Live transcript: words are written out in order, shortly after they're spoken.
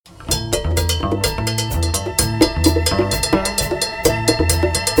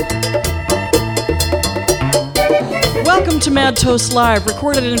to Mad Toast Live,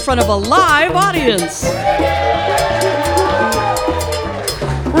 recorded in front of a live audience.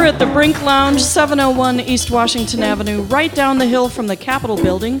 We're at the Brink Lounge, 701 East Washington Avenue, right down the hill from the Capitol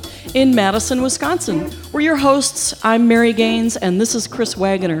Building in Madison, Wisconsin. We're your hosts. I'm Mary Gaines, and this is Chris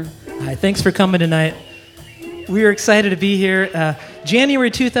Wagoner. Hi, thanks for coming tonight. We are excited to be here. January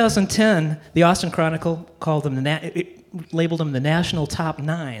 2010, the Austin Chronicle called them labeled them the National Top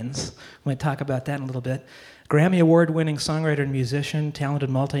Nines. We might talk about that in a little bit. Grammy Award-winning songwriter and musician, talented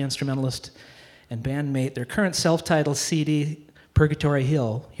multi-instrumentalist, and bandmate. Their current self-titled CD, Purgatory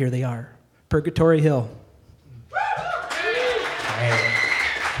Hill. Here they are. Purgatory Hill.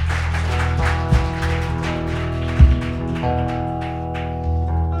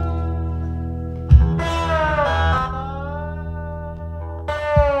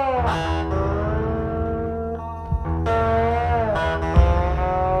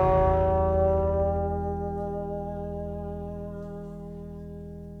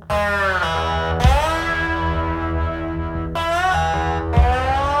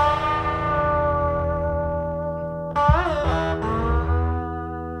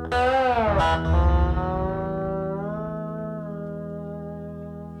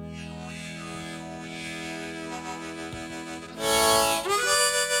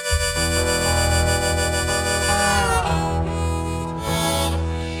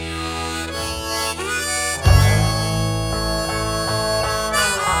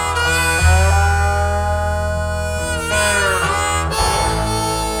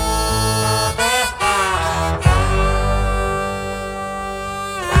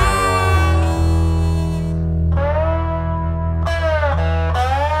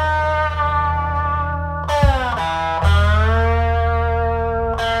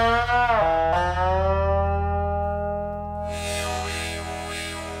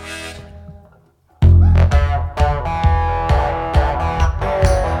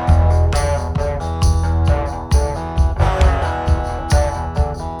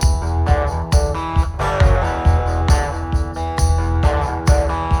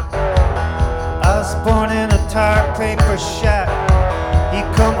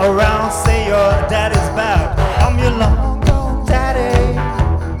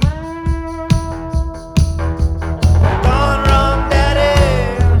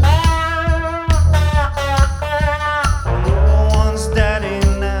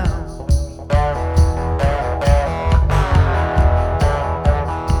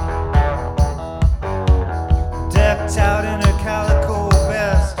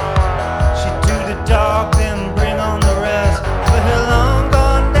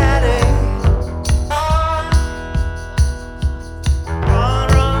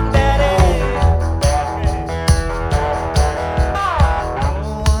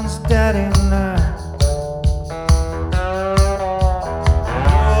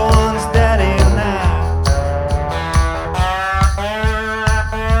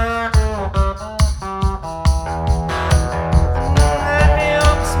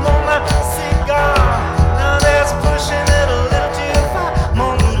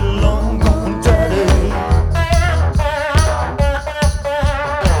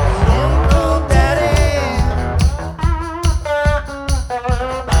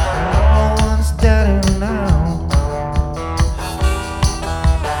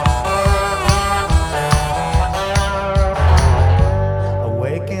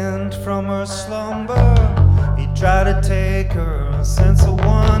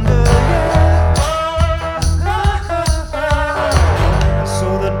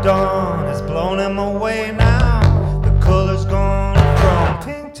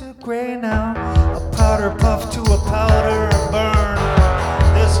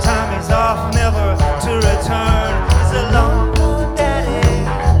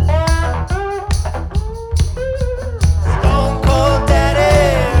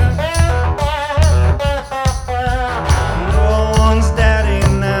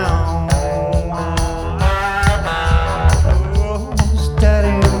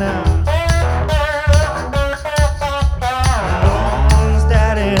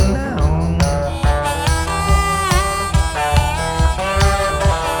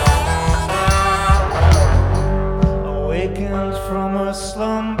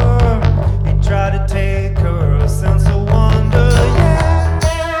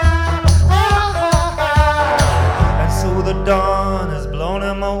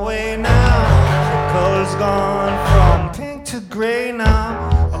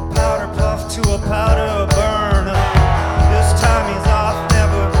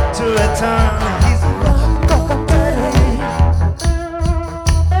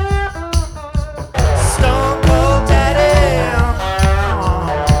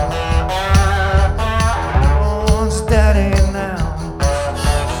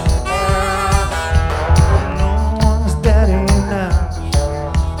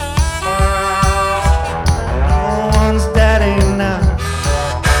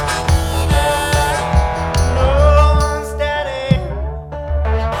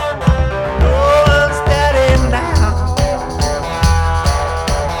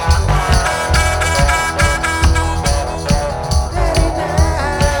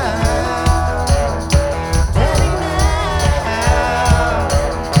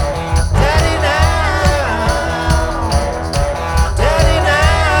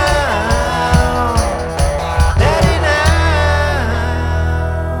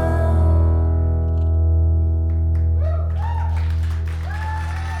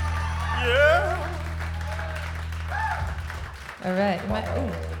 All right.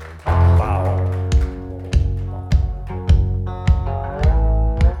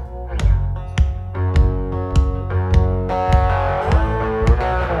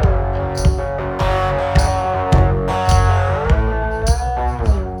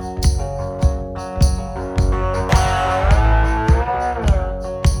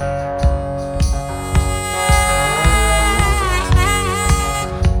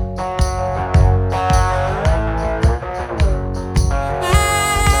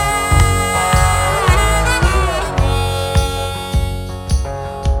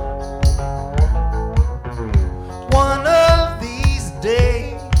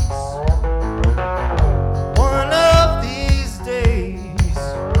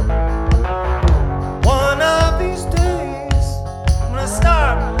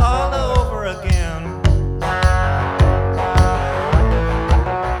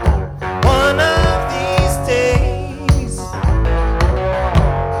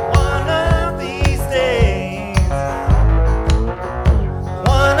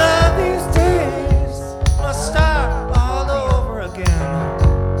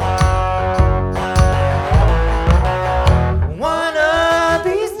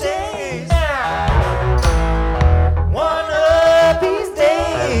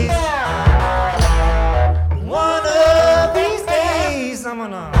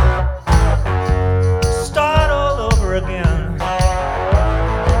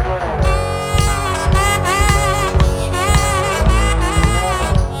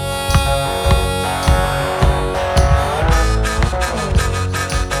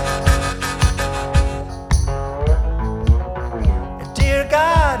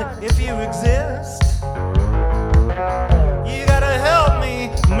 If you exist, you gotta help me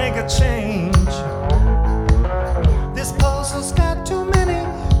make a change. This puzzle's got too many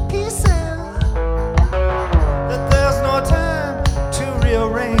pieces that there's no time to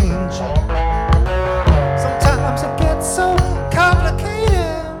rearrange. Sometimes it gets so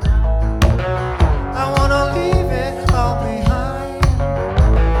complicated, I wanna leave it all behind.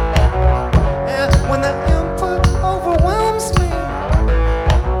 And when the input overwhelms me,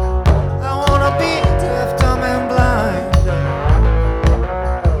 deaf, dumb, and blind.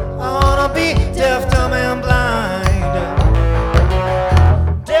 I wanna be deaf, dumb, and blind.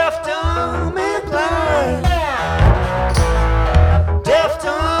 Deaf, dumb, and blind. Deaf,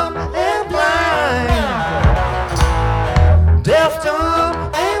 dumb, and blind. Deaf, dumb,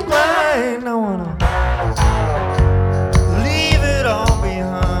 and blind. I wanna leave it all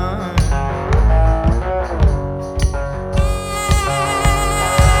behind.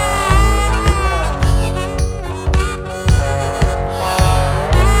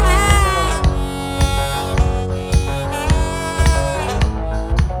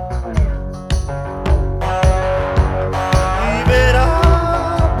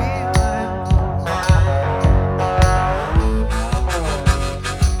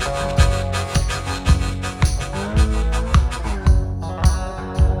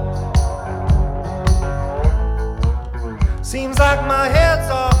 Seems like my head's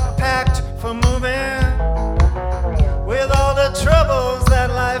all packed for moving, with all the troubles that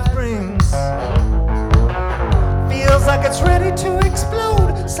life brings. Feels like it's ready to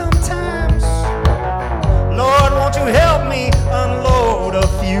explode sometimes. Lord, won't you help me unload a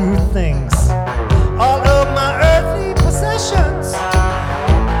few things? All of my earthly possessions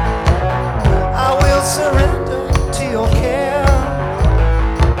I will surrender to your care.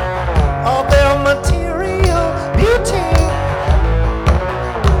 All their material beauty,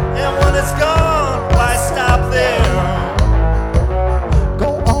 it's gone, why stop there? Go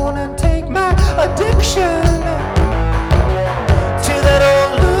on and take my addiction to that old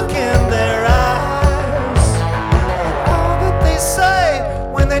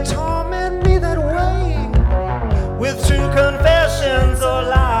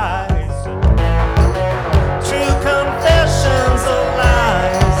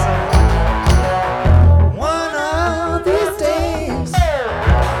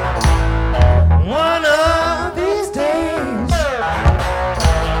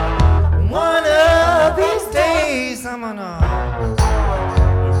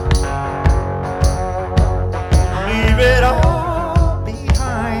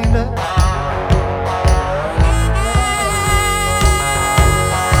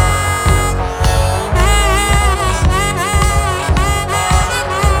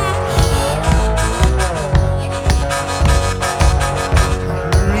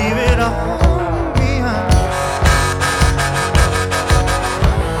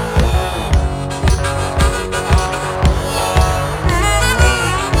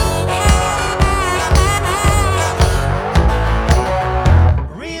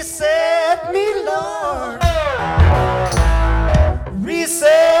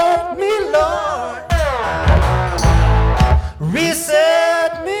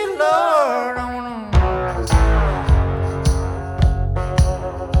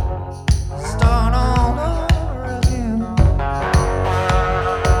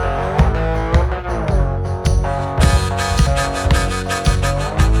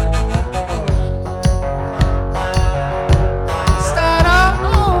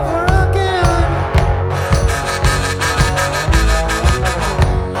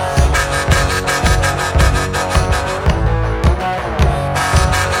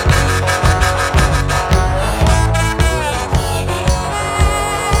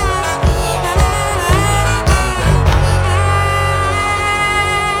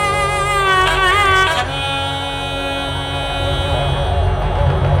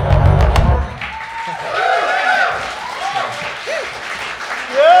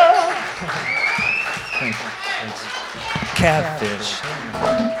Catfish.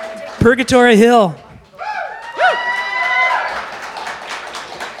 Purgatory Hill.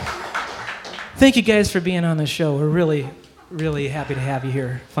 Thank you guys for being on the show. We're really, really happy to have you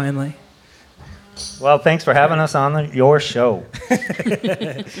here, finally. Well, thanks for having us on your show.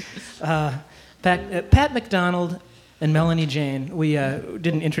 Pat McDonald and Melanie Jane, we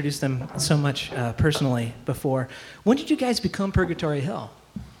didn't introduce them so much personally before. When did you guys become Purgatory Hill?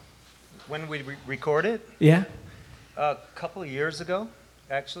 When we recorded? Yeah? A couple of years ago.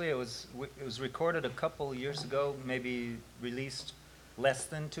 Actually, it was recorded a couple of years ago, maybe released less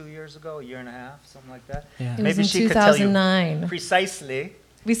than 2 years ago, a year and a half, something like that. Yeah. It was Maybe in she could tell you 2009. precisely.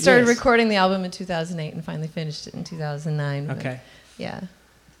 We started Yes. recording the album in 2008 and finally finished it in 2009. but Okay. Yeah.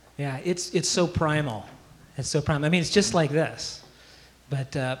 Yeah, it's so primal. It's so primal. I mean, it's just like this.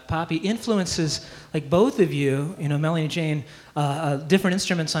 But Poppy influences, like both of you, Melanie and Jane, different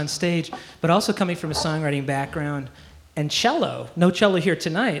instruments on stage, but also coming from a songwriting background, and cello. No cello here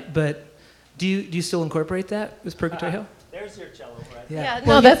tonight, but do you still incorporate that with Purgatory Hill? There's your cello, right? Yeah.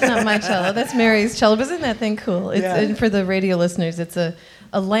 No, that's not my cello. That's Mary's cello. But isn't that thing cool? It's, and for the radio listeners, it's a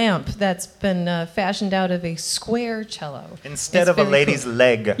lamp that's been fashioned out of a square cello. Instead It's of a very lady's cool.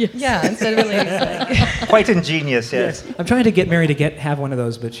 leg. Yeah, instead of a lady's leg. Quite ingenious, yes. I'm trying to get Mary to have one of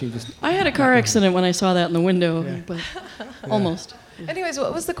those, but she just... I had a car accident when I saw that in the window, but almost. Anyways,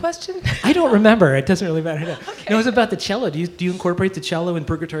 what was the question? I don't remember. It doesn't really matter. No, it was about the cello. Do you incorporate the cello in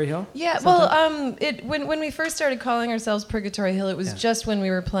Purgatory Hill? Yeah, well, when we first started calling ourselves Purgatory Hill, it was just when we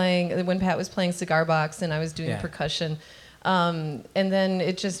were playing, when Pat was playing Cigar Box and I was doing percussion. And then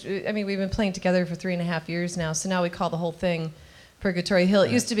we've been playing together for 3.5 years now, so now we call the whole thing Purgatory Hill. It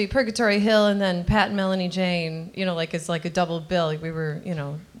used to be Purgatory Hill and then Pat and Melanie Jane, it's like a double bill. Like we were,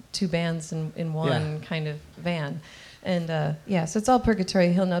 two bands in one kind of van. And so it's all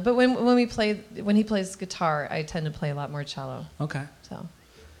Purgatory Hill now. But when he plays guitar, I tend to play a lot more cello. Okay. So.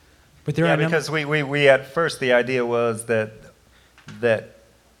 But there are because we at first the idea was that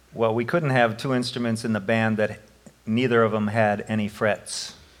we couldn't have two instruments in the band that neither of them had any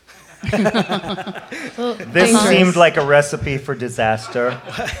frets. This seemed like a recipe for disaster.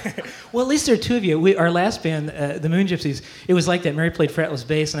 Well, at least there are two of you. Our last band, the Moon Gypsies, it was like that. Mary played fretless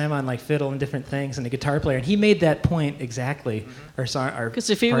bass, and I'm on like fiddle and different things, and the guitar player. And he made that point exactly. Because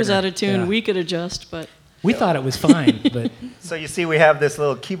if he was out of tune, we could adjust, but... We thought it was fine, but... So you see we have this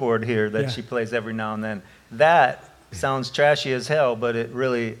little keyboard here that she plays every now and then. That sounds trashy as hell, but it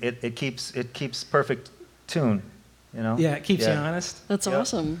really, it keeps perfect tune, Yeah, it keeps you honest. That's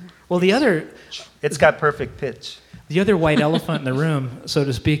awesome. Well, it's got perfect pitch. The other white elephant in the room, so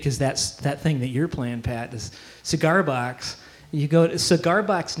to speak, is that thing that you're playing, Pat, is Cigar Box. You go to Cigar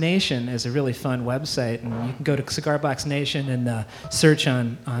Box Nation is a really fun website, and you can go to Cigar Box Nation and search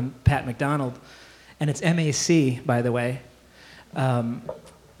on Pat McDonald, and it's MAC, by the way.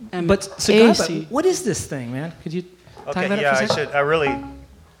 But Cigar Box, what is this thing, man? Could you talk about it for a second?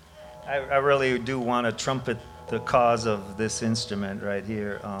 I really do want to trumpet the cause of this instrument right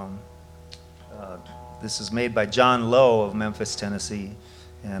here. This is made by John Lowe of Memphis, Tennessee,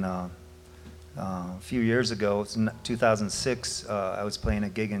 and a few years ago, in 2006, I was playing a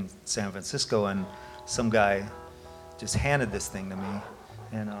gig in San Francisco, and some guy just handed this thing to me,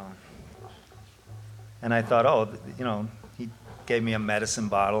 and I thought, he gave me a medicine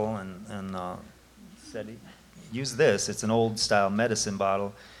bottle and said, use this. It's an old style medicine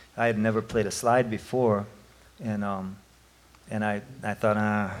bottle. I had never played a slide before, and I thought,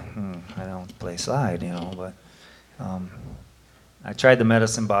 I don't play slide, but I tried the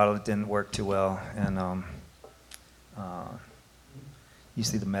medicine bottle. It didn't work too well, and you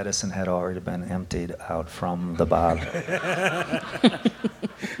see the medicine had already been emptied out from the bottle.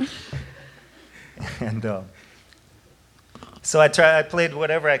 And so I played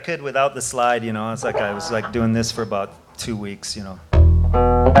whatever I could without the slide, I was like doing this for about 2 weeks,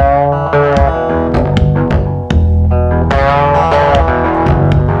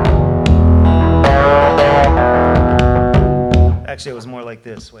 Actually, it was more like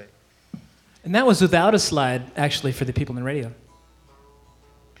this. Wait. And that was without a slide, actually, for the people in the radio.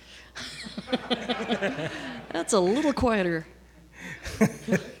 That's a little quieter.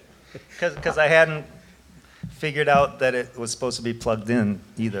 Because I hadn't figured out that it was supposed to be plugged in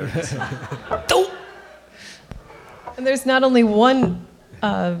either. So. And there's not only one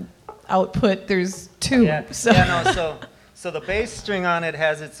output, there's two. So the bass string on it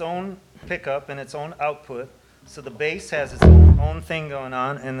has its own pickup and its own output. So the bass has its own thing going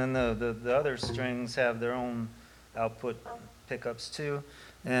on, and then the other strings have their own output pickups too.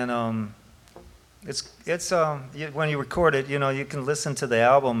 And when you record it, you can listen to the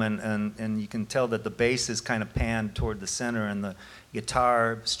album and you can tell that the bass is kind of panned toward the center and the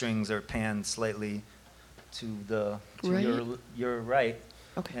guitar strings are panned slightly to Right. your right.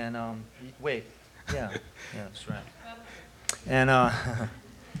 Okay. And wait, yeah, that's right. And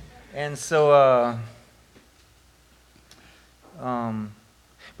and so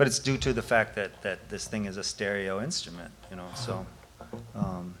but it's due to the fact that this thing is a stereo instrument, so.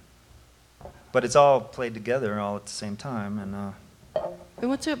 But it's all played together all at the same time. And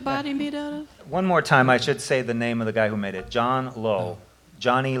what's that body made out of? One more time, I should say the name of the guy who made it. John Lowe.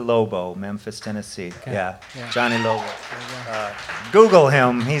 Johnny Lobo, Memphis, Tennessee. Okay. Yeah, Yeah. Johnny Lobo. Google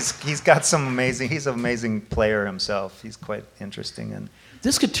him. He's got some amazing. He's an amazing player himself. He's quite interesting and.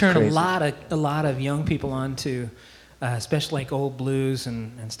 This could turn Crazy. a lot of young people onto, especially like old blues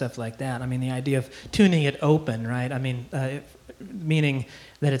and stuff like that. I mean, the idea of tuning it open, right? I mean, meaning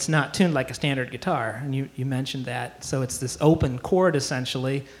that it's not tuned like a standard guitar, and you mentioned that. So it's this open chord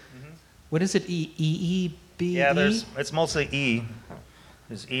essentially. Mm-hmm. What is it? E B? Yeah, it's mostly E.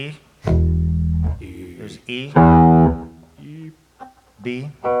 There's E. There's E. B.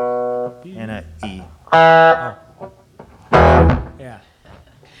 And a E. Yeah.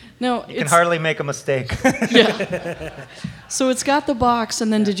 No, You can hardly make a mistake. yeah. So it's got the box,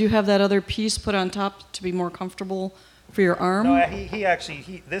 and then did you have that other piece put on top to be more comfortable for your arm? No, he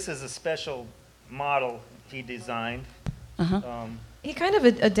actually, this is a special model he designed. Uh-huh. He kind of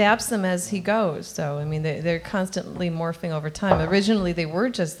adapts them as he goes, though. I mean, they're constantly morphing over time. Originally, they were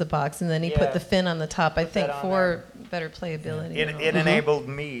just the box, and then he Yeah. put the fin on the top, I think, that on for better playability. It enabled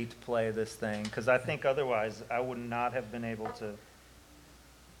me to play this thing, because I think otherwise I would not have been able to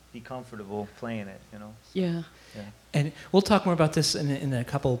be comfortable playing it, Yeah. And we'll talk more about this in a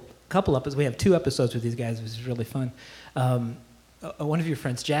couple episodes. We have 2 episodes with these guys, which is really fun. One of your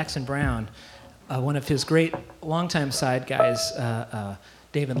friends, Jackson Brown, one of his great longtime side guys,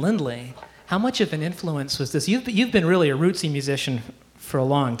 David Lindley. How much of an influence was this? You've been really a rootsy musician for a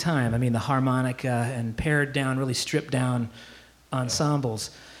long time. I mean, the harmonica and pared down, really stripped down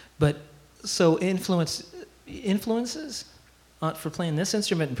ensembles. But so influences for playing this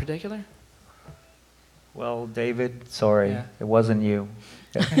instrument in particular? Well, David, sorry, Yeah. it wasn't you.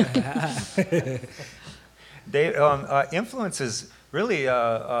 Influence is really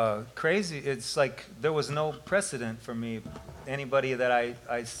crazy. It's like there was no precedent for me. Anybody that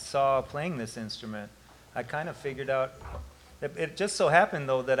I saw playing this instrument, I kind of figured out. It just so happened,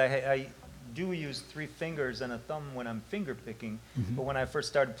 though, that I do use 3 fingers and a thumb when I'm finger picking. Mm-hmm. But when I first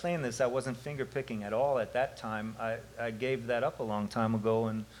started playing this, I wasn't finger picking at all at that time. I gave that up a long time ago,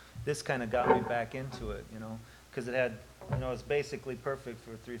 and this kind of got me back into it, because it had, it's basically perfect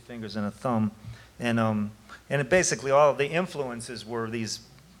for 3 fingers and a thumb. And it basically all the influences were these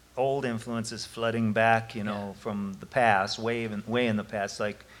old influences flooding back, from the past, way in the past.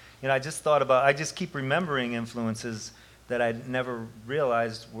 Like, I just keep remembering influences that I never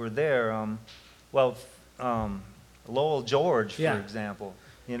realized were there. Lowell George, for example,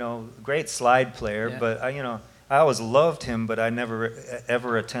 great slide player, but I always loved him, but I never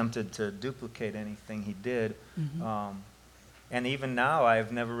ever attempted to duplicate anything he did. Mm-hmm. And even now,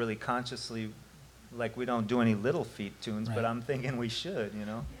 I've never really consciously, like, we don't do any Little Feat tunes, but I'm thinking we should,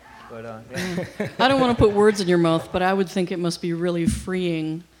 But I don't want to put words in your mouth, but I would think it must be really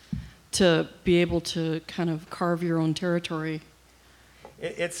freeing to be able to kind of carve your own territory.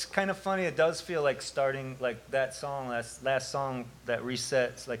 It's kind of funny. It does feel like starting, like that song, last song that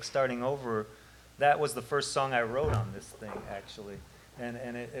resets, like starting over. That was the first song I wrote on this thing, actually, and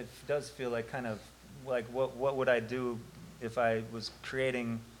it does feel like kind of like what would I do if I was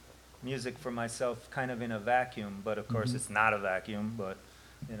creating music for myself, kind of in a vacuum. But of course, it's not a vacuum. But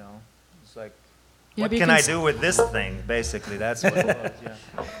it's like. Yeah, what can I do with this thing? Basically, that's what it was. Yeah.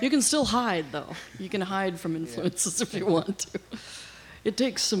 You can still hide, though. You can hide from influences if you want to. It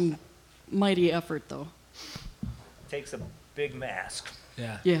takes some mighty effort, though. It takes a big mask.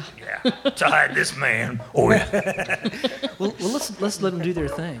 Yeah. Yeah. To hide this man. Oh yeah. Well, let's let them do their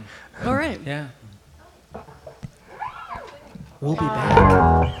thing. All right. Yeah. We'll be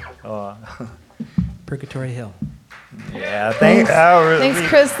back. Purgatory Hill. Yeah, Thanks,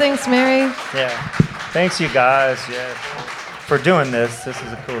 Chris. Thanks, Mary. Yeah, thanks you guys. Yeah, for doing this. This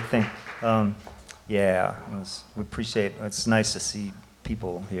is a cool thing. We appreciate. It's nice to see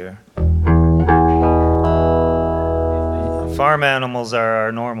people here. Farm animals are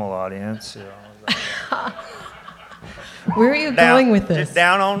our normal audience. Where are you going with this? Just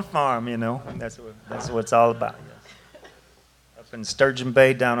down on the farm, That's what it's all about. Yes. Up in Sturgeon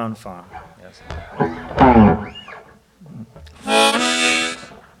Bay, down on the farm. Yes.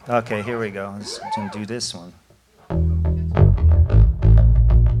 Okay, here we go. Let's do this one.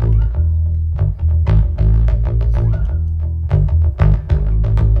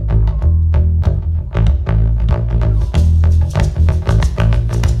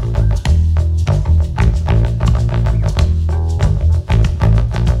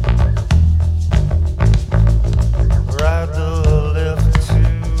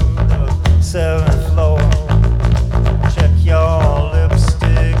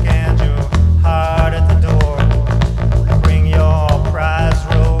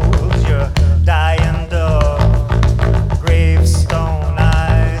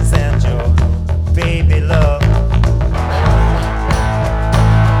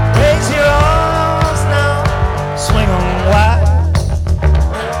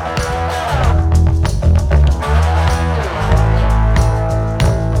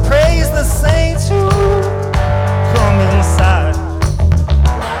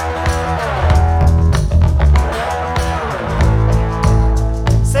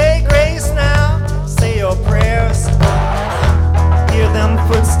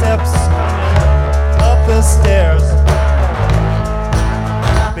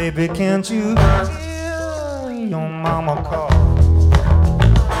 Baby, can't you hear your mama call?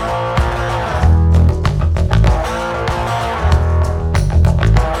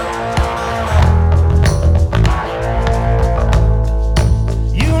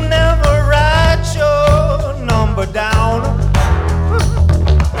 You never write your number down.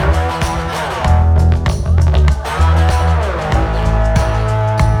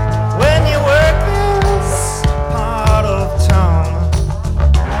 When you work this part of town.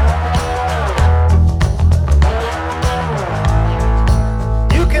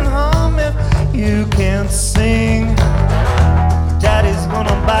 You can't sing. Daddy's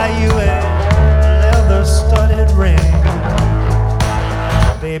gonna buy you a leather-studded ring.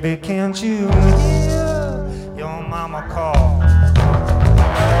 Baby, can't you hear your mama call?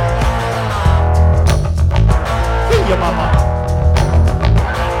 Hear your mama.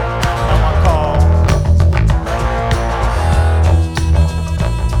 Mama call.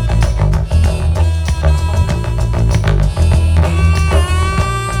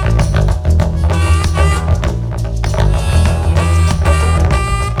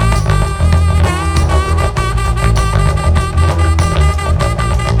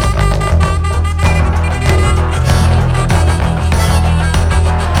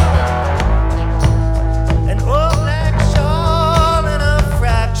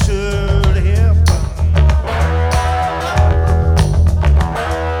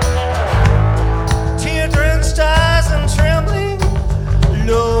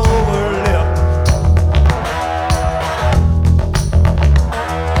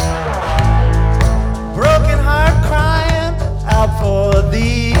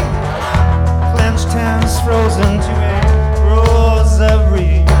 Frozen to a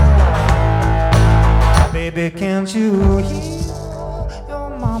rosary. Baby, can't you hear your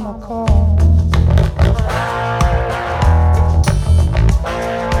mama call?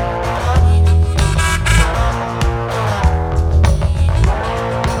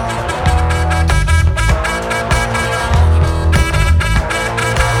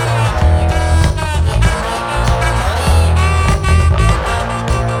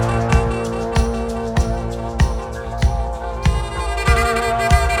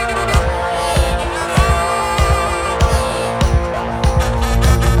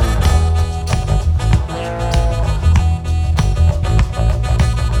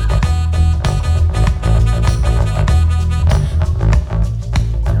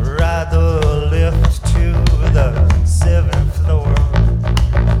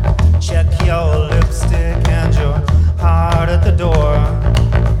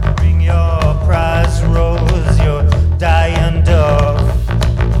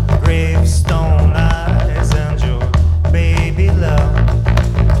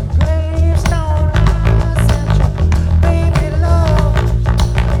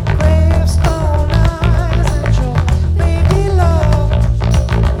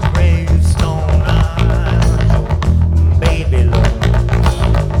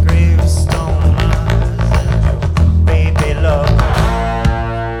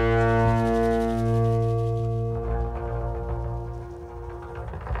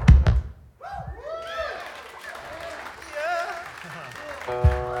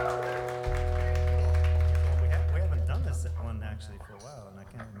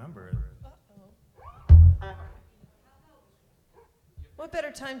 What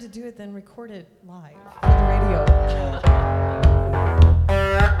better time to do it than record it live for the radio?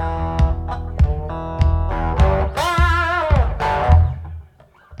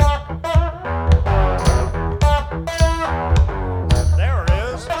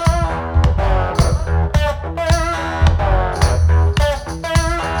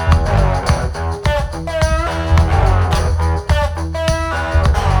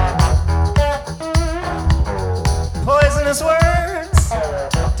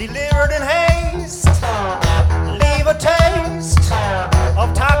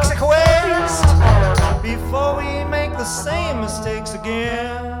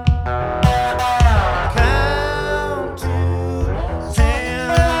 10. Count to 10.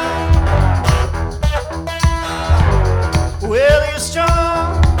 Whether you're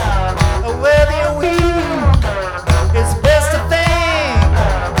strong or whether you're weak, it's best to think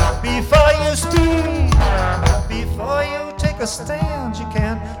before you speak. Before you take a stand, you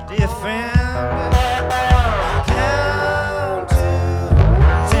can't defend. Count to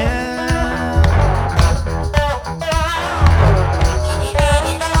 10.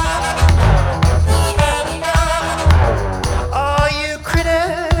 All you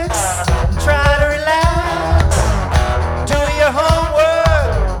critics, try to relax. Do your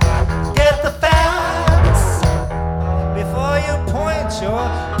homework, get the facts before you point your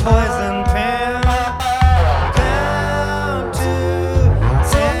poison pen. Count to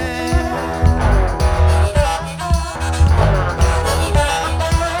 10.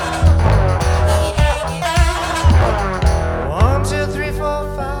 1, 2, 3, 4,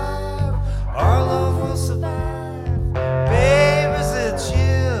 5. Our love will survive. Babe, is it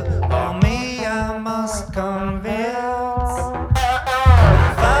you or me I must convince?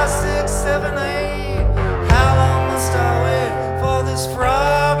 5, 6, 7, 8. How long must I wait for this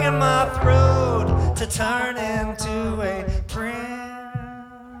frog in my throat to turn into a prince?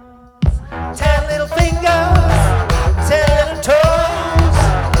 10 little fingers, 10 little toes,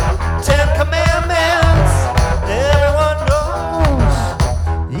 10 commandments everyone knows.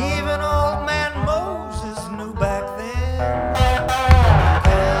 Even old man Moses knew back then.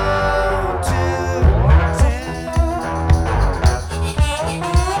 Count to 10.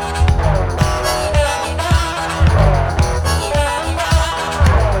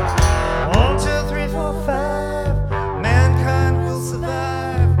 1, 2, 3, 4, 5. Mankind will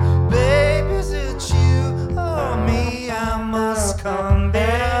survive. Babe, is it you or me I must convince?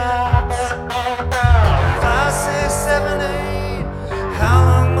 5, 6, 7, 8. How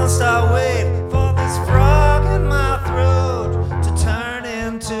long must I wait for this frog in my throat to turn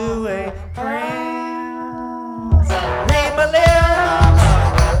into a prince? Read my lips,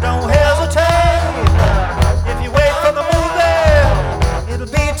 don't hesitate. If you wait for the movie, it'll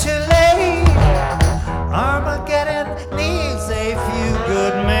be too late. Armageddon needs a few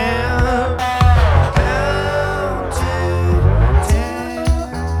good men. Count to 10.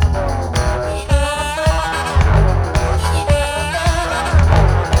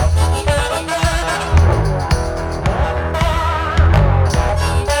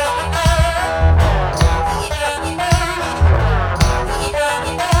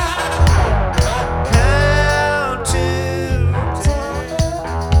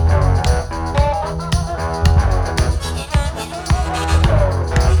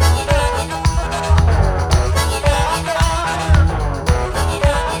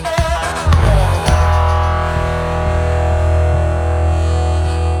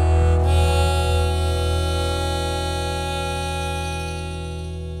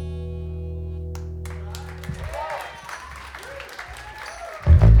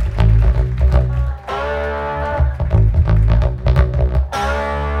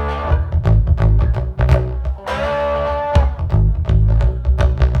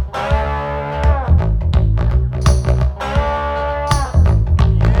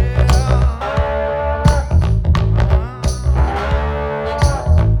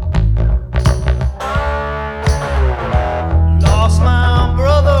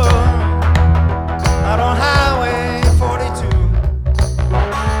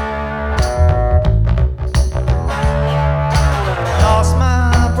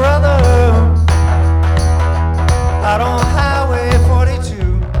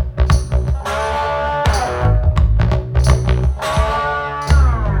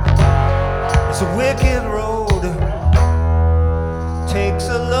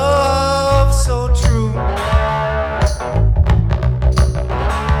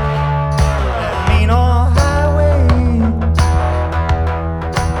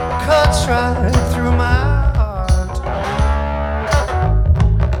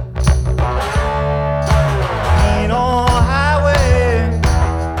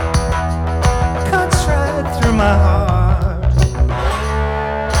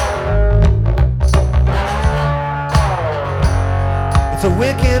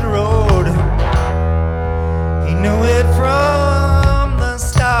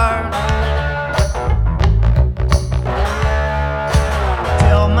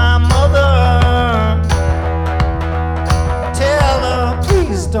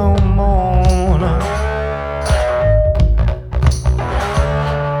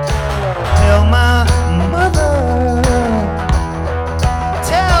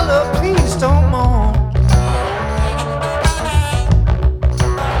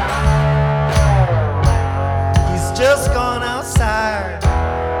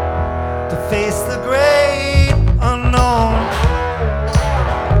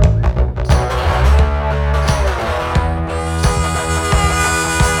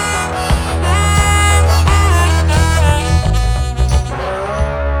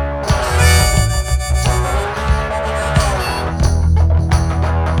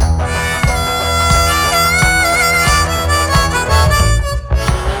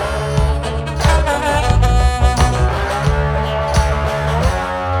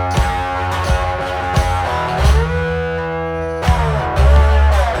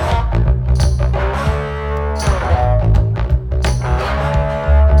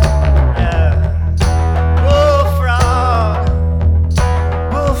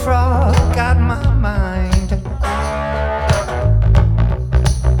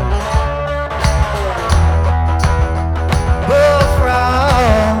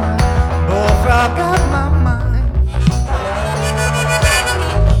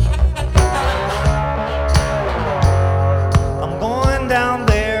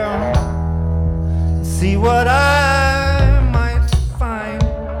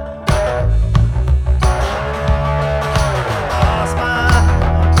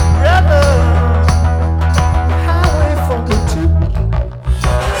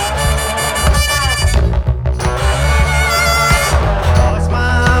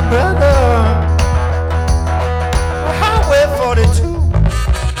 brother. Highway 42.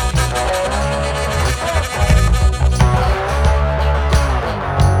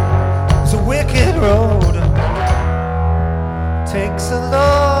 It's a wicked road. Takes a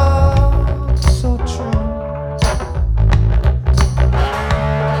love so true.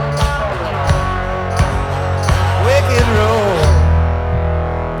 Wicked road.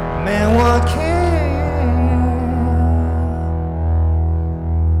 Man, what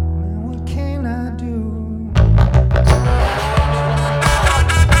can I do?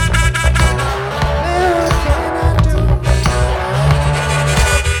 Man, what can I do?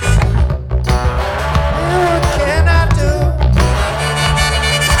 Man, what can I do?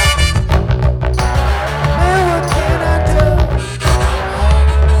 Man, what can I do?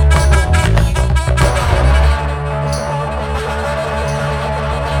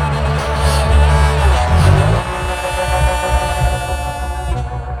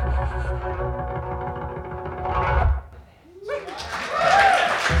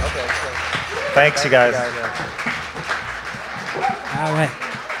 Thanks, you guys. All right.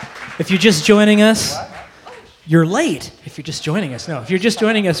 If you're just joining us, you're late. If you're just joining us, no. If you're just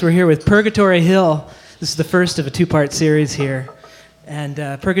joining us, we're here with Purgatory Hill. This is the first of a two-part series here. And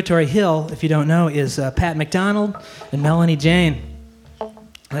Purgatory Hill, if you don't know, is Pat McDonald and Melanie Jane.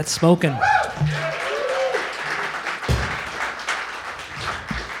 That's smoking.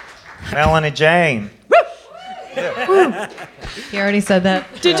 Melanie Jane. He already said that.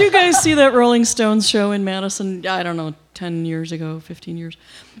 Did you guys see that Rolling Stones show in Madison? I don't know, 10 years ago, 15 years,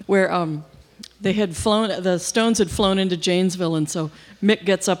 where the Stones had flown into Janesville, and so Mick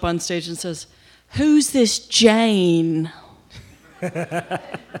gets up on stage and says, "Who's this Jane?" It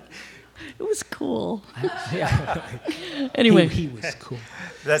was cool. Anyway, He was cool.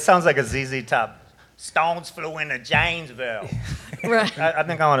 That sounds like a ZZ Top. Stones flew into Janesville. right I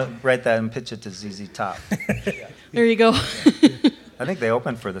think I want to write that and pitch it to ZZ Top. there you go. I think they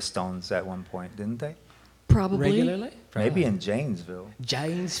opened for the Stones at one point, didn't they? Probably. Regularly? Maybe in Janesville.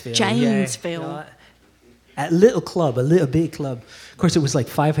 Janesville. Janesville. Yeah. At little club, a little big club. Of course, it was like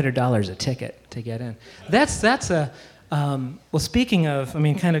 $500 a ticket to get in. That's a well. Speaking of, I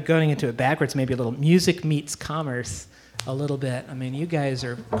mean, kind of going into it backwards, maybe a little music meets commerce, a little bit. I mean, you guys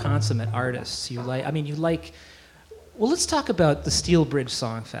are consummate artists. You like. Well, let's talk about the Steel Bridge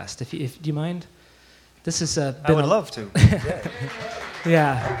Song Fest. Do you mind? This is. I would love to.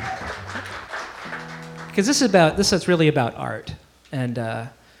 Yeah. Because this is really about art, and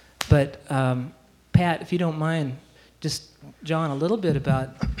but Pat, if you don't mind, just John, a little bit about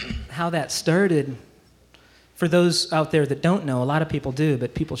how that started. For those out there that don't know, a lot of people do,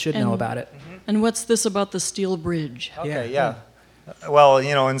 but people should know about it. And what's this about the Steel Bridge? Okay, yeah. Well,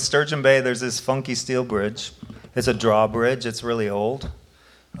 in Sturgeon Bay, there's this funky steel bridge. It's a drawbridge. It's really old.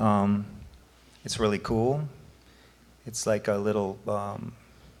 It's really cool. It's like a little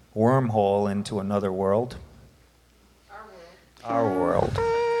wormhole into another world. Our world.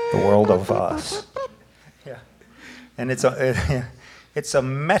 The world of us. Yeah. And it's a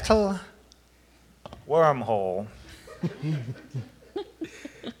metal wormhole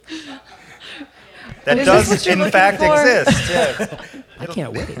that does in fact exist. Yeah. I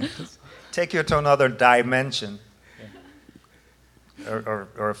can't wait. Take you to another dimension,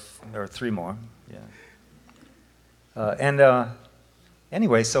 or three more. Yeah.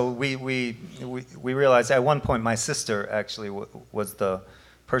 Anyway, so we realized at one point my sister actually was the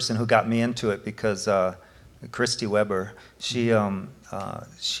person who got me into it because Christy Weber, she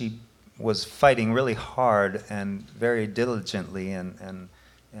was fighting really hard and very diligently and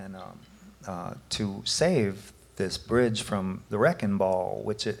to save this bridge from the wrecking ball,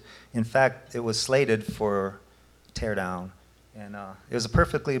 which in fact it was slated for tear down, and it was a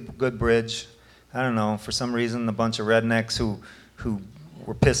perfectly good bridge. I don't know, for some reason a bunch of rednecks who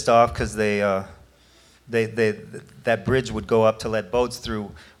were pissed off because that bridge would go up to let boats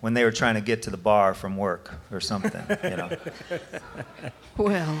through when they were trying to get to the bar from work or something.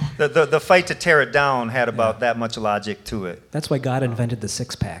 Well, the fight to tear it down had about that much logic to it. That's why God invented the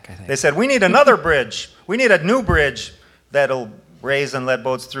six-pack, I think. They said, we need another bridge. We need a new bridge that'll raise and let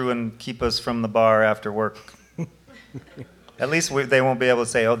boats through and keep us from the bar after work. At least they won't be able to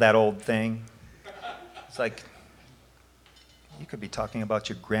say, oh, that old thing. It's like, you could be talking about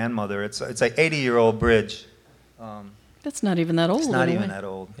your grandmother. It's an 80-year-old bridge. that's not even that old. It's not anyway. even that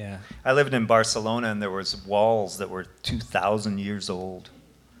old. Yeah. I lived in Barcelona, and there was walls that were 2,000 years old.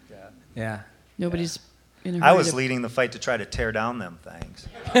 Yeah. Nobody's in a hurry I was to- leading the fight to try to tear down them things.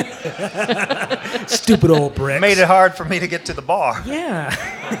 Stupid old bricks. Made it hard for me to get to the bar. Yeah.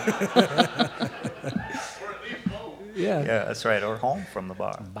 Yeah. Yeah, that's right, or home from the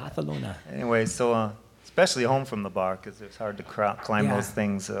bar. Barcelona. Anyway, so especially home from the bar, because it's hard to climb Yeah. those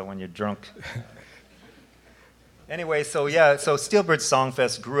things when you're drunk. Anyway, so Steel Bridge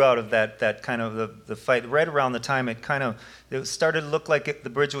Songfest grew out of that kind of the fight. Right around the time it started to look like the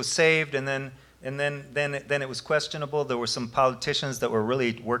bridge was saved, and then it was questionable. There were some politicians that were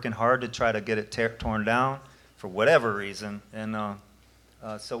really working hard to try to get it torn down for whatever reason, and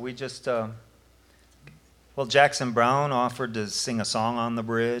so we just. Well, Jackson Browne offered to sing a song on the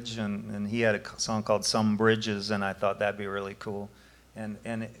bridge, and he had a song called Some Bridges, and I thought that'd be really cool.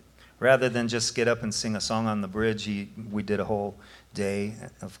 Rather than just get up and sing a song on the bridge, we did a whole day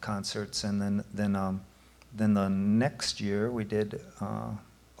of concerts, and then the next year we did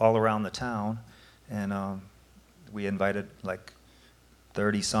all around the town, and we invited like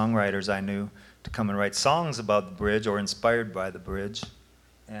 30 songwriters I knew to come and write songs about the bridge or inspired by the bridge,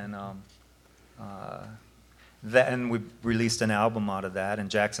 and we released an album out of that,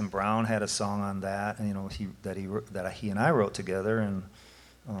 and Jackson Browne had a song on that, and that he and I wrote together,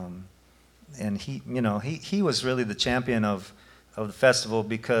 and he was really the champion of the festival,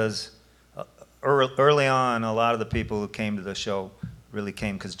 because early on a lot of the people who came to the show really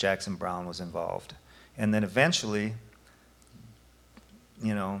came because Jackson Browne was involved, and then eventually,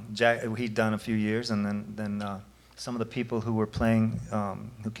 he'd done a few years, and then some of the people who were playing,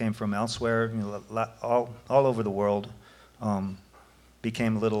 who came from elsewhere, all over the world,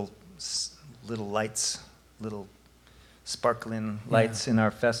 became little lights, little sparkling lights in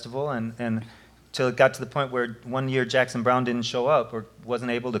our festival, and till it got to the point where one year Jackson Browne didn't show up or wasn't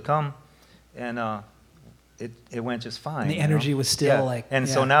able to come, and it went just fine. And the energy was still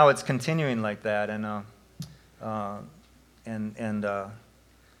so now it's continuing like that,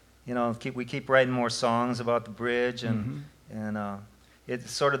 we keep writing more songs about the bridge, and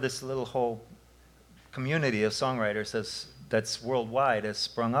it's sort of this little whole community of songwriters that's worldwide has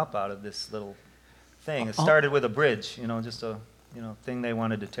sprung up out of this little thing. It started with a bridge, just a thing they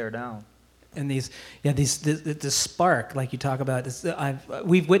wanted to tear down. And this spark, like you talk about,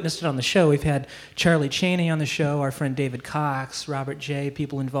 we've witnessed it on the show. We've had Charlie Chaney on the show, our friend David Cox, Robert J.,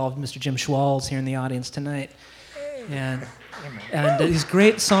 people involved, Mr. Jim Schwalz here in the audience tonight. And these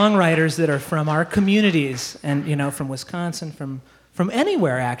great songwriters that are from our communities, and from Wisconsin, from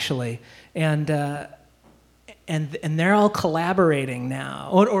anywhere actually, and they're all collaborating now,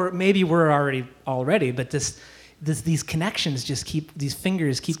 or maybe we're already, but these connections these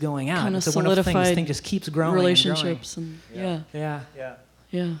fingers keep going out. Kind of it's a wonderful thing. This solidified thing just keeps growing. relationships, and yeah.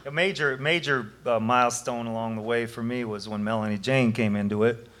 A major milestone along the way for me was when Melanie Jane came into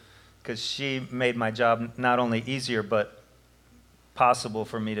it, because she made my job not only easier but possible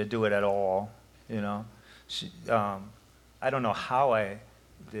for me to do it at all. She, I don't know how I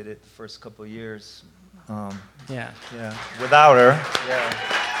did it the first couple of years. Without her.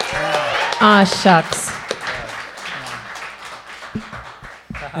 Shucks.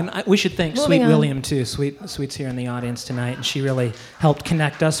 And we should thank Sweet William too. Sweet's here in the audience tonight, and she really helped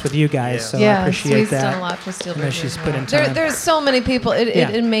connect us with you guys. So I appreciate Sweet's that. done a lot for Steel Bridge. She's put in time. There's so many people.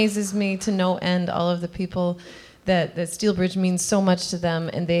 It amazes me to no end all of the people that Steel Bridge means so much to them,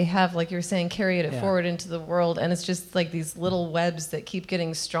 and they have, like you were saying, carried it forward into the world, and it's just like these little webs that keep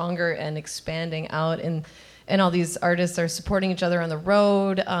getting stronger and expanding out, and all these artists are supporting each other on the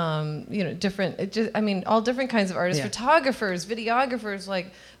road. All different kinds of artists, photographers, videographers,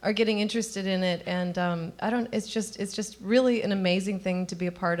 are getting interested in it, and It's just really an amazing thing to be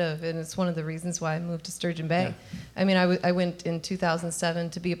a part of, and it's one of the reasons why I moved to Sturgeon Bay. Yeah. I went in 2007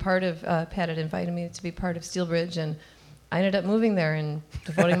 to be a part of. Pat had invited me to be part of Steel Bridge, and I ended up moving there and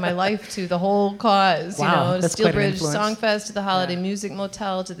devoting my life to the whole cause. Wow, to that's Steel quite an Bridge influence. Songfest, to the Holiday Music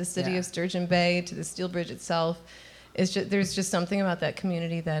Motel, to the city of Sturgeon Bay, to the Steel Bridge itself. There's just something about that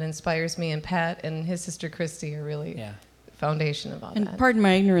community that inspires me, and Pat and his sister Christy are really the foundation of all that. And pardon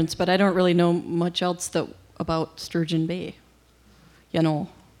my ignorance, but I don't really know much else about Sturgeon Bay.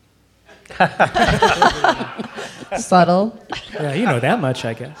 Subtle. Yeah, you know that much,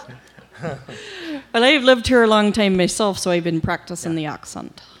 I guess. Well, I've lived here a long time myself, so I've been practicing the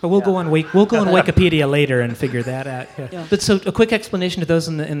accent. But we'll go on Wikipedia later and figure that out. Yeah. But so a quick explanation to those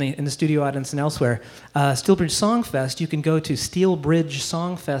in the studio audience and elsewhere. Steel Bridge Songfest, you can go to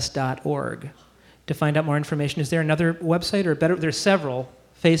steelbridgesongfest.org to find out more information. Is there another website or better? There's several.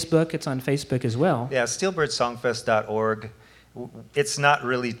 Facebook, it's on Facebook as well. Yeah, steelbridgesongfest.org. It's not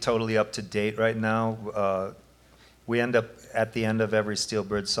really totally up to date right now. We end up, at the end of every Steel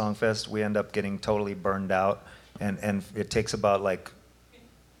Bridge Songfest, we end up getting totally burned out, and it takes about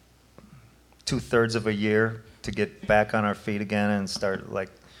 2/3 of a year to get back on our feet again and start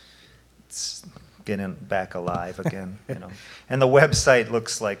getting back alive again, you know. And the website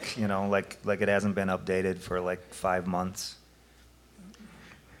looks like, you know, like it hasn't been updated for like 5 months.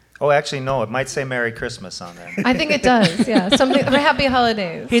 Oh, actually, no, it might say Merry Christmas on there. I think it does, yeah. Something, or Happy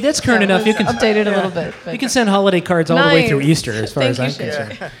Holidays. Hey, that's current enough. You can update it a little bit. You can send holiday cards all the way through Nice. Easter, as far Thank as you, I'm Shay.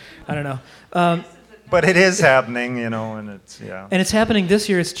 concerned. I don't know. But it is happening, you know, and it's, yeah. And it's happening this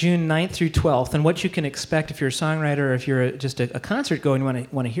year. It's June 9th through 12th. And what you can expect if you're a songwriter or if you're just a concert going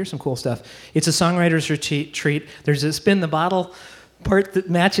and want to hear some cool stuff, it's a songwriter's retreat. There's a spin the bottle part that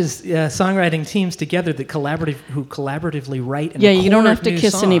matches songwriting teams together that collaboratively write and Yeah, you don't record have to new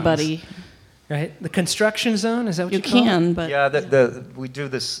kiss songs. anybody. Right? The construction zone, is that what You you call can, it? but Yeah, we do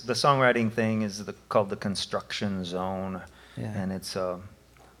this, the songwriting thing is called the construction zone. Yeah. And it's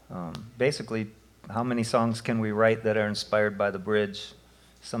basically how many songs can we write that are inspired by the bridge?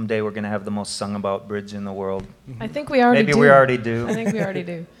 Someday we're going to have the most sung about bridge in the world. I think we already Maybe do. we already do. I think we already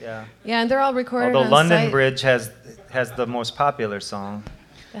do. Yeah. Yeah, and they're all recorded Although on London site. Bridge has the most popular song.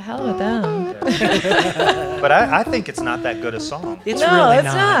 The hell with them. But I think it's not that good a song. It's No, really it's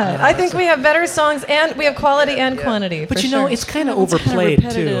not. not. Yeah. I think we have better songs, and we have quality and quantity. But for you know, sure. it's kind of It's kinda overplayed too,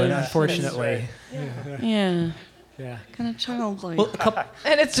 repetitive. in an unfortunate way. yeah, Yeah. kind of childlike. Well, a couple,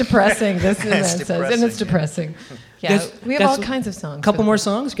 And it's depressing. This man It's says, and depressing, it's yeah. depressing. Yeah, Guys- we have guys, all kinds of songs. couple for more them.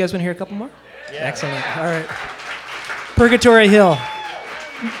 songs. You guys want to hear a couple more? Yeah. Excellent. All right. Purgatory Hill.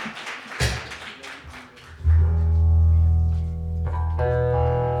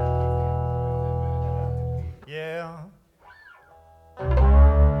 Yeah.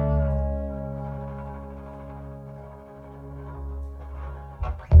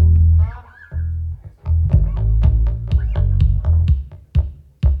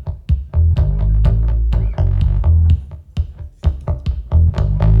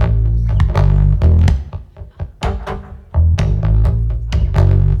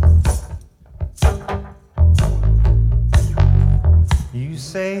 You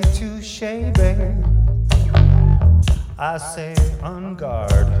say touche, babe. I say on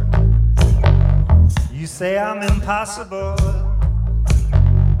guard. You say I'm impossible.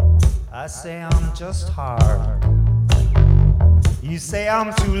 I say I'm just hard. You say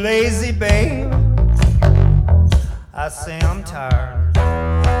I'm too lazy, babe. I say I'm tired.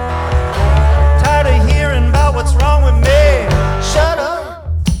 Tired of hearing about what's wrong with me. Shut up.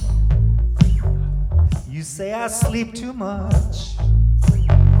 You say I sleep too much.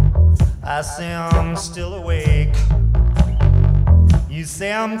 I say I'm still awake. You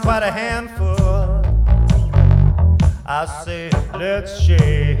say I'm quite a handful. I say let's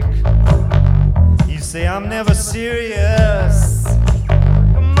shake. You say I'm never serious.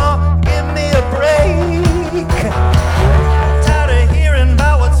 Come on, give me a break. Tired of hearing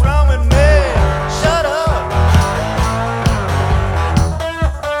about what's wrong with me. Shut up.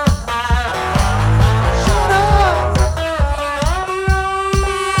 Shut up.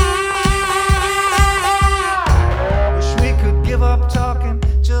 Wish we could give up talking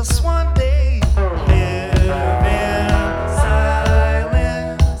just one day. Live in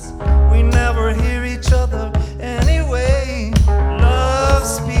silence. We never hear each other anyway. Love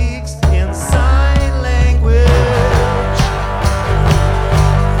speaks in sign language.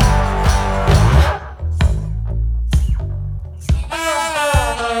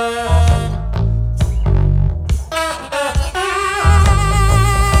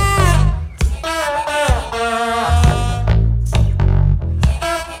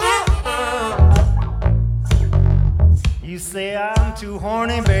 You say I'm too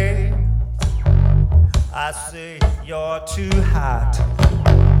horny, babe. I say you're too hot.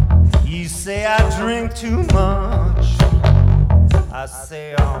 You say I drink too much. I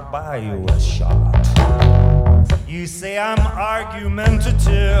say I'll buy you a shot. You say I'm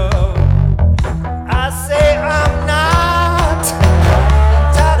argumentative. I say I'm not.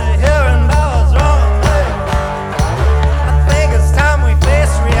 Tired of hearing about what's wrong with me. I think it's time we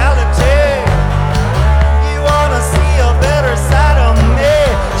face reality. You wanna see a better side of me?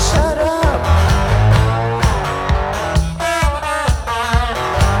 Shut up.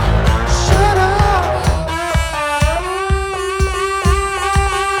 Shut up.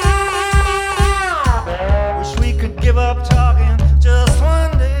 Wish we could give up talking just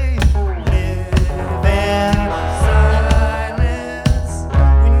one day. Live in silence.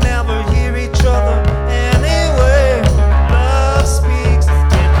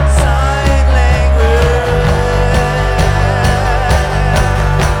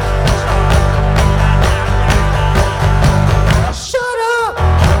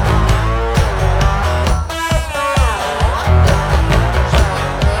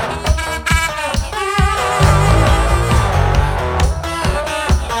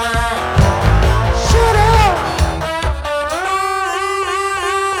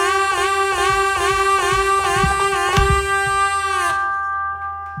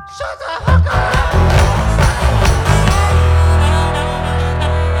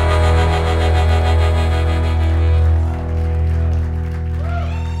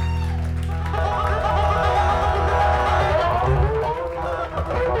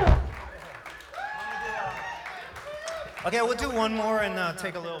 we'll do one more and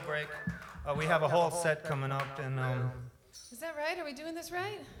take a little break. We have a whole set coming up, and Is that right? Are we doing this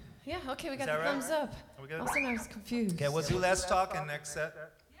right? Yeah, okay, we got the that right? thumbs up. Are we good? Also, I was confused. okay, we'll do less talking next set.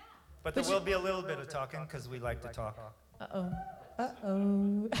 But there will be a little bit of talking because we like to talk. Uh-oh.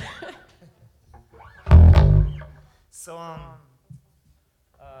 Uh-oh. So,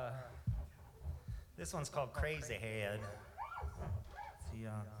 this one's called Crazy Head. See,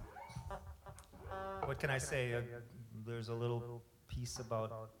 what can I say? There's a little piece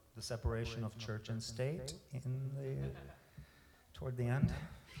about the separation of church and state toward the end.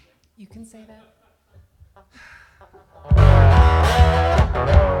 You can say that.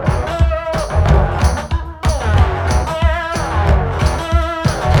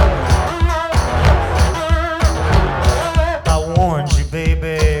 I warned you,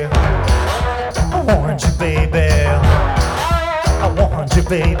 baby. I warned you, baby. I warned you,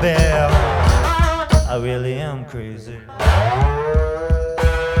 baby. I really am crazy.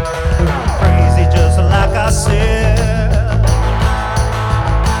 Crazy just like I said.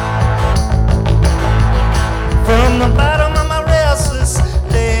 From the bottom of my restless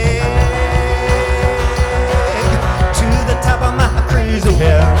leg to the top of my crazy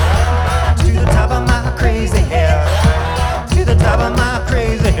hair. To the top of my crazy hair. To the top of my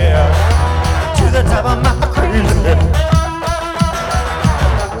crazy hair. To the top of my crazy hair.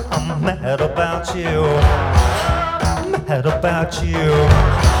 I'm mad about you. I'm mad about you.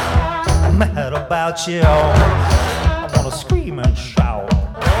 I'm mad about you. I wanna scream and shout.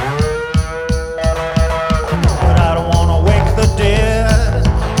 But I don't wanna wake the dead.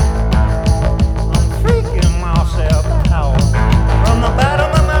 I'm freaking myself out. From the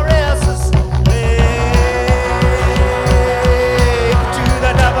bottom of my restless leg to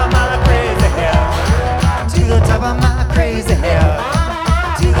the top of my crazy hair. To the top of my crazy hair.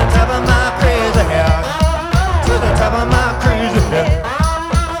 To the top of my crazy hair. To the top of my crazy hair.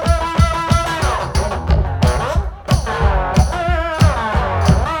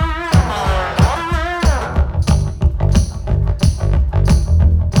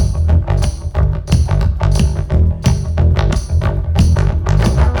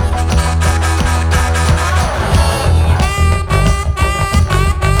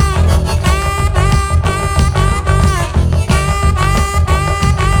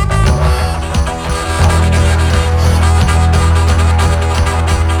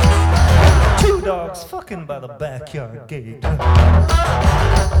 By the backyard gate.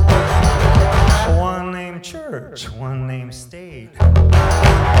 One named church, one named state. The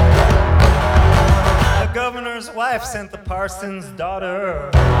governor's wife sent the parson's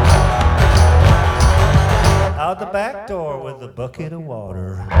daughter out the back door with a bucket of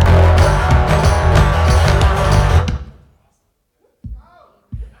water.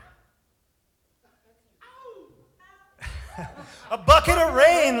 A bucket of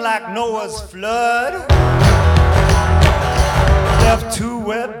rain like Noah's flood left two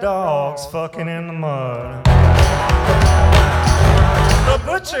wet dogs fucking in the mud. The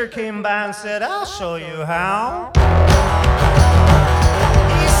butcher came by and said, I'll show you how.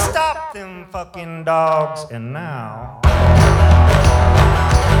 He stopped them fucking dogs, and now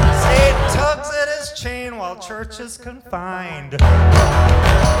Satan tugs at his chain while church is confined.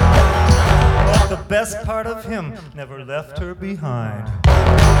 But the best part of him never left her behind.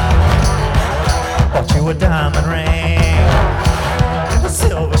 Bought you a diamond ring, a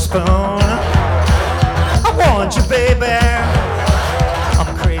silver spoon. I want you, baby.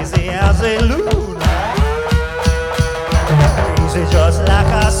 I'm crazy as a loon. Crazy just like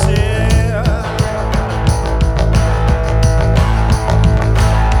I said.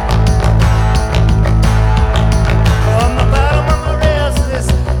 From the bottom of my restless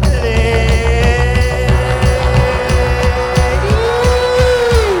leg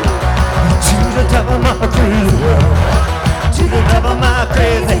to the top of my crazy world. To the top of my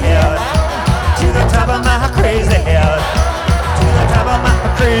crazy head. To the top of my crazy head. To the top of my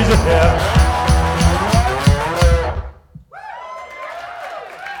crazy head.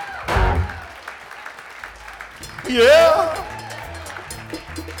 Yeah.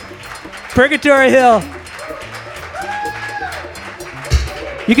 Purgatory Hill.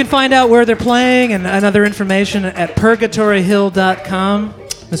 You can find out where they're playing and other information at purgatoryhill.com.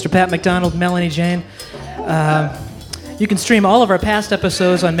 Mr. Pat McDonald, Melanie Jane. You can stream all of our past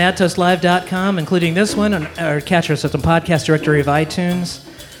episodes on madtoastlive.com, including this one, or catch us at the podcast directory of iTunes.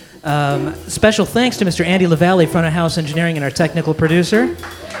 Special thanks to Mr. Andy LaValle, front of house engineering, and our technical producer.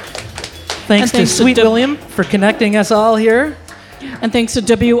 Thanks to Sweet William for connecting us all here. And thanks to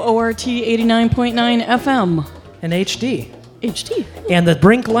WORT 89.9 FM. And HD. HT. And the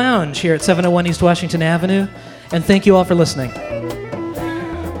Brink Lounge here at 701 East Washington Avenue. And thank you all for listening.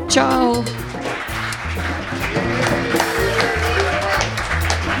 Ciao.